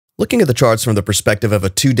Looking at the charts from the perspective of a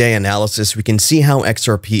 2-day analysis, we can see how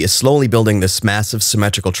XRP is slowly building this massive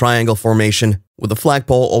symmetrical triangle formation, with the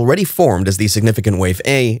flagpole already formed as the significant wave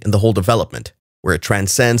A in the whole development, where it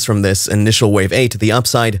transcends from this initial wave A to the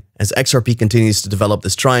upside as XRP continues to develop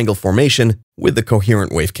this triangle formation with the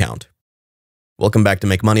coherent wave count. Welcome back to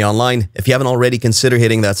Make Money Online. If you haven't already, consider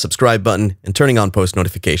hitting that subscribe button and turning on post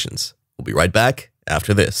notifications. We'll be right back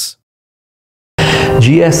after this.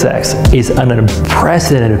 GSX is an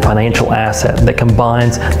unprecedented financial asset that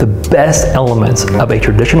combines the best elements of a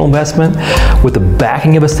traditional investment with the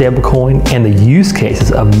backing of a stablecoin and the use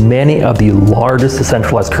cases of many of the largest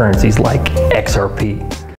decentralized currencies like XRP.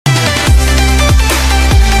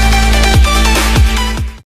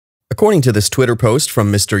 According to this Twitter post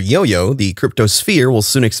from Mr. Yo-Yo, the crypto sphere will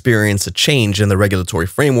soon experience a change in the regulatory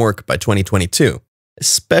framework by 2022,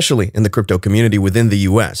 especially in the crypto community within the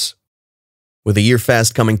US. With the year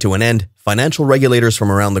fast coming to an end, financial regulators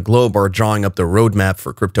from around the globe are drawing up the roadmap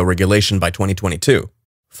for crypto regulation by 2022.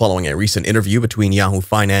 Following a recent interview between Yahoo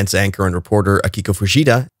Finance anchor and reporter Akiko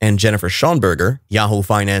Fujita and Jennifer Schonberger, Yahoo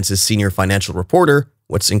Finance's senior financial reporter,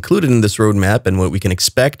 what's included in this roadmap and what we can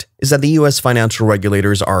expect is that the US financial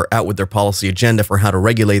regulators are out with their policy agenda for how to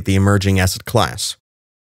regulate the emerging asset class.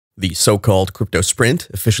 The so-called Crypto Sprint,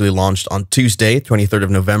 officially launched on Tuesday, 23rd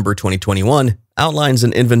of November 2021, outlines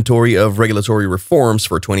an inventory of regulatory reforms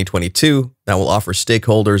for 2022 that will offer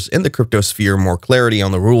stakeholders in the crypto sphere more clarity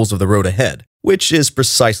on the rules of the road ahead, which is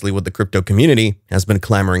precisely what the crypto community has been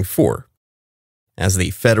clamoring for. As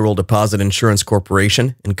the Federal Deposit Insurance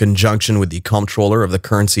Corporation, in conjunction with the Comptroller of the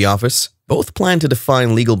Currency Office, both plan to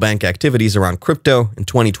define legal bank activities around crypto in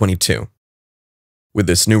 2022. With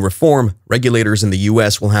this new reform, regulators in the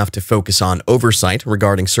US will have to focus on oversight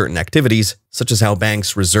regarding certain activities, such as how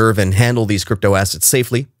banks reserve and handle these crypto assets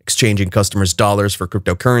safely, exchanging customers' dollars for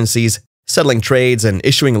cryptocurrencies, settling trades, and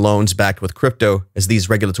issuing loans backed with crypto, as these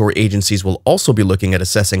regulatory agencies will also be looking at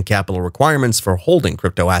assessing capital requirements for holding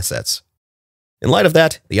crypto assets. In light of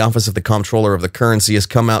that, the Office of the Comptroller of the Currency has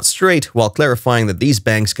come out straight while clarifying that these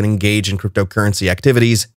banks can engage in cryptocurrency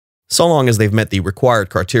activities so long as they've met the required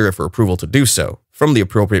criteria for approval to do so from the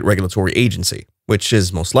appropriate regulatory agency, which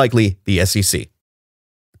is most likely the SEC.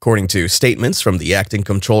 According to statements from the acting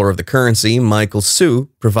comptroller of the currency, Michael Su,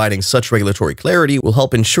 providing such regulatory clarity will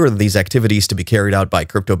help ensure that these activities to be carried out by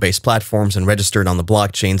crypto-based platforms and registered on the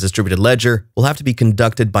blockchain's distributed ledger will have to be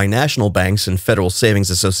conducted by national banks and federal savings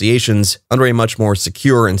associations under a much more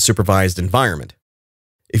secure and supervised environment.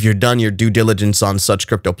 If you've done your due diligence on such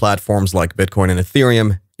crypto platforms like Bitcoin and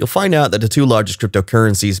Ethereum, you'll find out that the two largest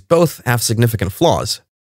cryptocurrencies both have significant flaws,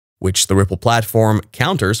 which the Ripple platform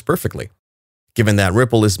counters perfectly, given that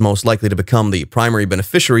Ripple is most likely to become the primary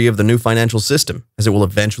beneficiary of the new financial system, as it will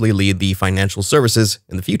eventually lead the financial services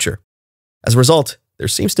in the future. As a result, there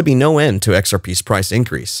seems to be no end to XRP's price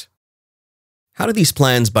increase. How do these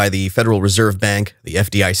plans by the Federal Reserve Bank, the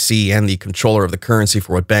FDIC, and the controller of the currency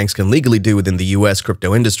for what banks can legally do within the US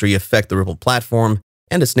crypto industry affect the Ripple platform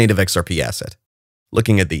and its native XRP asset?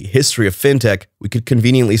 Looking at the history of fintech, we could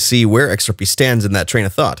conveniently see where XRP stands in that train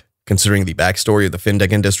of thought. Considering the backstory of the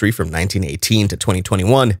fintech industry from 1918 to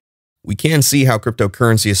 2021, we can see how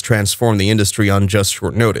cryptocurrency has transformed the industry on just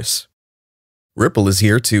short notice. Ripple is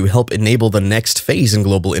here to help enable the next phase in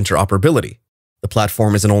global interoperability. The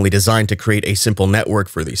platform isn't only designed to create a simple network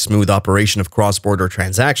for the smooth operation of cross-border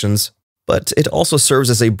transactions, but it also serves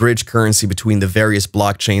as a bridge currency between the various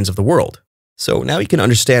blockchains of the world. So now you can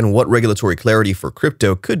understand what regulatory clarity for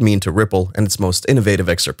crypto could mean to Ripple and its most innovative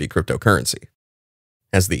XRP cryptocurrency.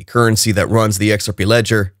 As the currency that runs the XRP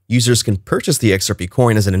ledger, users can purchase the XRP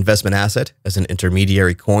coin as an investment asset, as an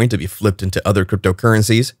intermediary coin to be flipped into other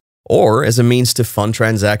cryptocurrencies, or as a means to fund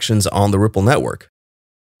transactions on the Ripple network.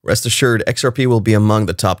 Rest assured, XRP will be among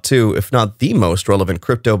the top 2, if not the most relevant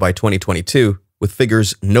crypto by 2022, with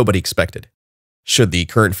figures nobody expected. Should the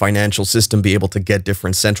current financial system be able to get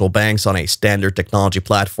different central banks on a standard technology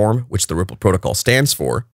platform, which the Ripple protocol stands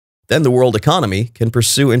for, then the world economy can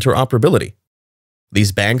pursue interoperability.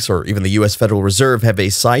 These banks, or even the US Federal Reserve, have a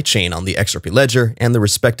sidechain on the XRP ledger and the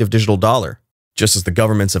respective digital dollar, just as the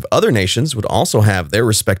governments of other nations would also have their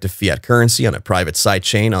respective fiat currency on a private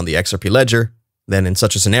sidechain on the XRP ledger. Then in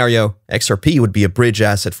such a scenario, XRP would be a bridge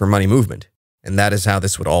asset for money movement, and that is how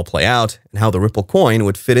this would all play out and how the Ripple coin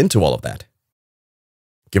would fit into all of that.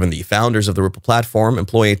 Given the founders of the Ripple platform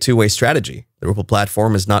employ a two-way strategy, the Ripple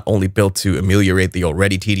platform is not only built to ameliorate the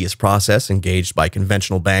already tedious process engaged by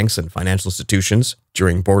conventional banks and financial institutions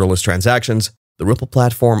during borderless transactions, the Ripple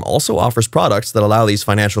platform also offers products that allow these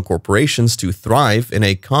financial corporations to thrive in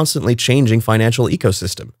a constantly changing financial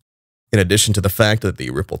ecosystem. In addition to the fact that the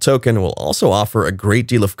Ripple token will also offer a great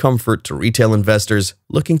deal of comfort to retail investors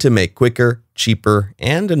looking to make quicker, cheaper,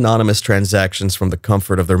 and anonymous transactions from the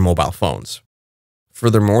comfort of their mobile phones.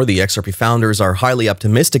 Furthermore, the XRP founders are highly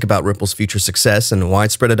optimistic about Ripple's future success and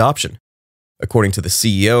widespread adoption. According to the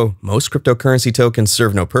CEO, most cryptocurrency tokens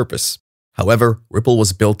serve no purpose. However, Ripple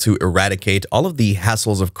was built to eradicate all of the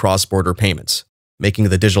hassles of cross-border payments, making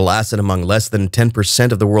the digital asset among less than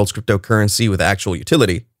 10% of the world's cryptocurrency with actual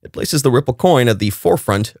utility. It places the Ripple coin at the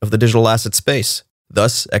forefront of the digital asset space.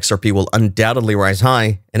 Thus, XRP will undoubtedly rise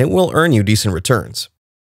high, and it will earn you decent returns.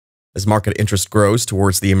 As market interest grows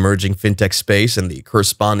towards the emerging fintech space and the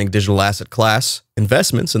corresponding digital asset class,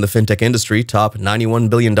 investments in the fintech industry top $91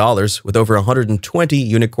 billion, with over 120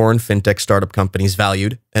 unicorn fintech startup companies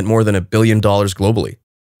valued at more than $1 billion globally.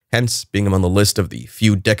 Hence, being among the list of the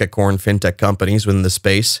few decacorn fintech companies within the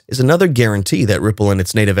space is another guarantee that Ripple and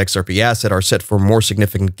its native XRP asset are set for more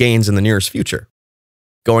significant gains in the nearest future.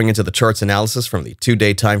 Going into the charts analysis from the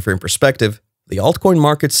 2-day timeframe perspective, the altcoin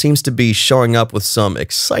market seems to be showing up with some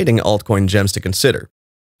exciting altcoin gems to consider,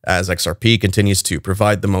 as XRP continues to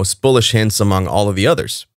provide the most bullish hints among all of the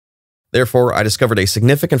others. Therefore, I discovered a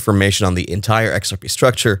significant formation on the entire XRP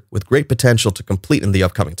structure with great potential to complete in the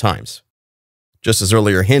upcoming times. Just as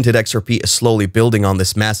earlier hinted, XRP is slowly building on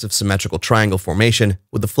this massive symmetrical triangle formation,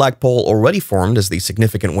 with the flagpole already formed as the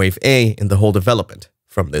significant wave A in the whole development.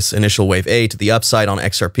 From this initial wave A to the upside on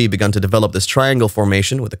XRP begun to develop this triangle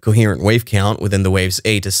formation with a coherent wave count within the waves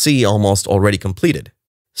A to C almost already completed.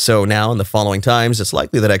 So now in the following times, it's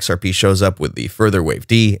likely that XRP shows up with the further wave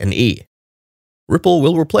D and E. Ripple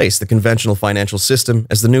will replace the conventional financial system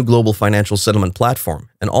as the new global financial settlement platform,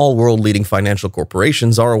 and all world-leading financial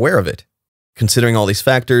corporations are aware of it. Considering all these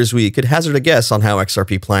factors, we could hazard a guess on how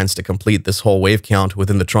XRP plans to complete this whole wave count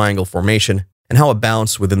within the triangle formation, and how a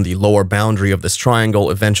bounce within the lower boundary of this triangle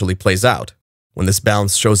eventually plays out. When this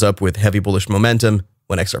bounce shows up with heavy bullish momentum,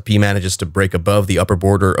 when XRP manages to break above the upper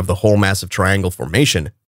border of the whole massive triangle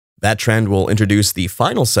formation, that trend will introduce the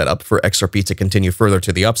final setup for XRP to continue further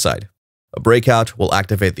to the upside. A breakout will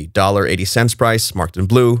activate the $0.80 price, marked in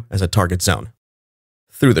blue, as a target zone.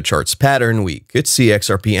 Through the chart's pattern, we could see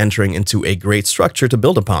XRP entering into a great structure to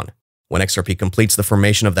build upon. When XRP completes the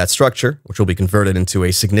formation of that structure, which will be converted into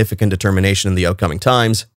a significant determination in the upcoming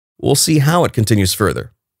times, we'll see how it continues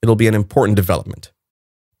further. It'll be an important development.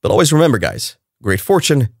 But always remember, guys, great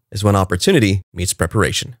fortune is when opportunity meets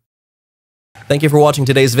preparation. Thank you for watching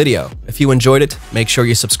today's video. If you enjoyed it, make sure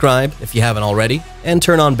you subscribe if you haven't already, and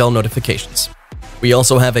turn on bell notifications. We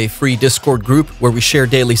also have a free Discord group where we share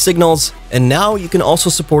daily signals, and now you can also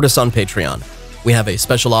support us on Patreon. We have a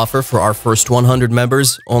special offer for our first 100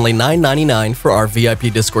 members, only $9.99 for our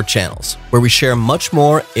VIP Discord channels, where we share much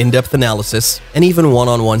more in-depth analysis and even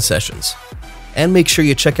one-on-one sessions. And make sure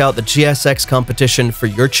you check out the GSX competition for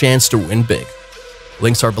your chance to win big.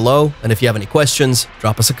 Links are below, and if you have any questions,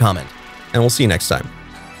 drop us a comment. And we'll see you next time.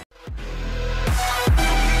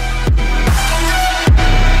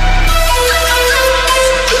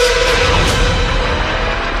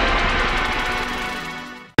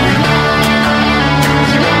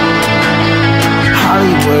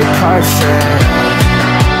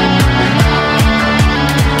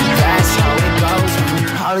 That's how it goes.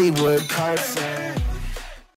 Hollywood perfect.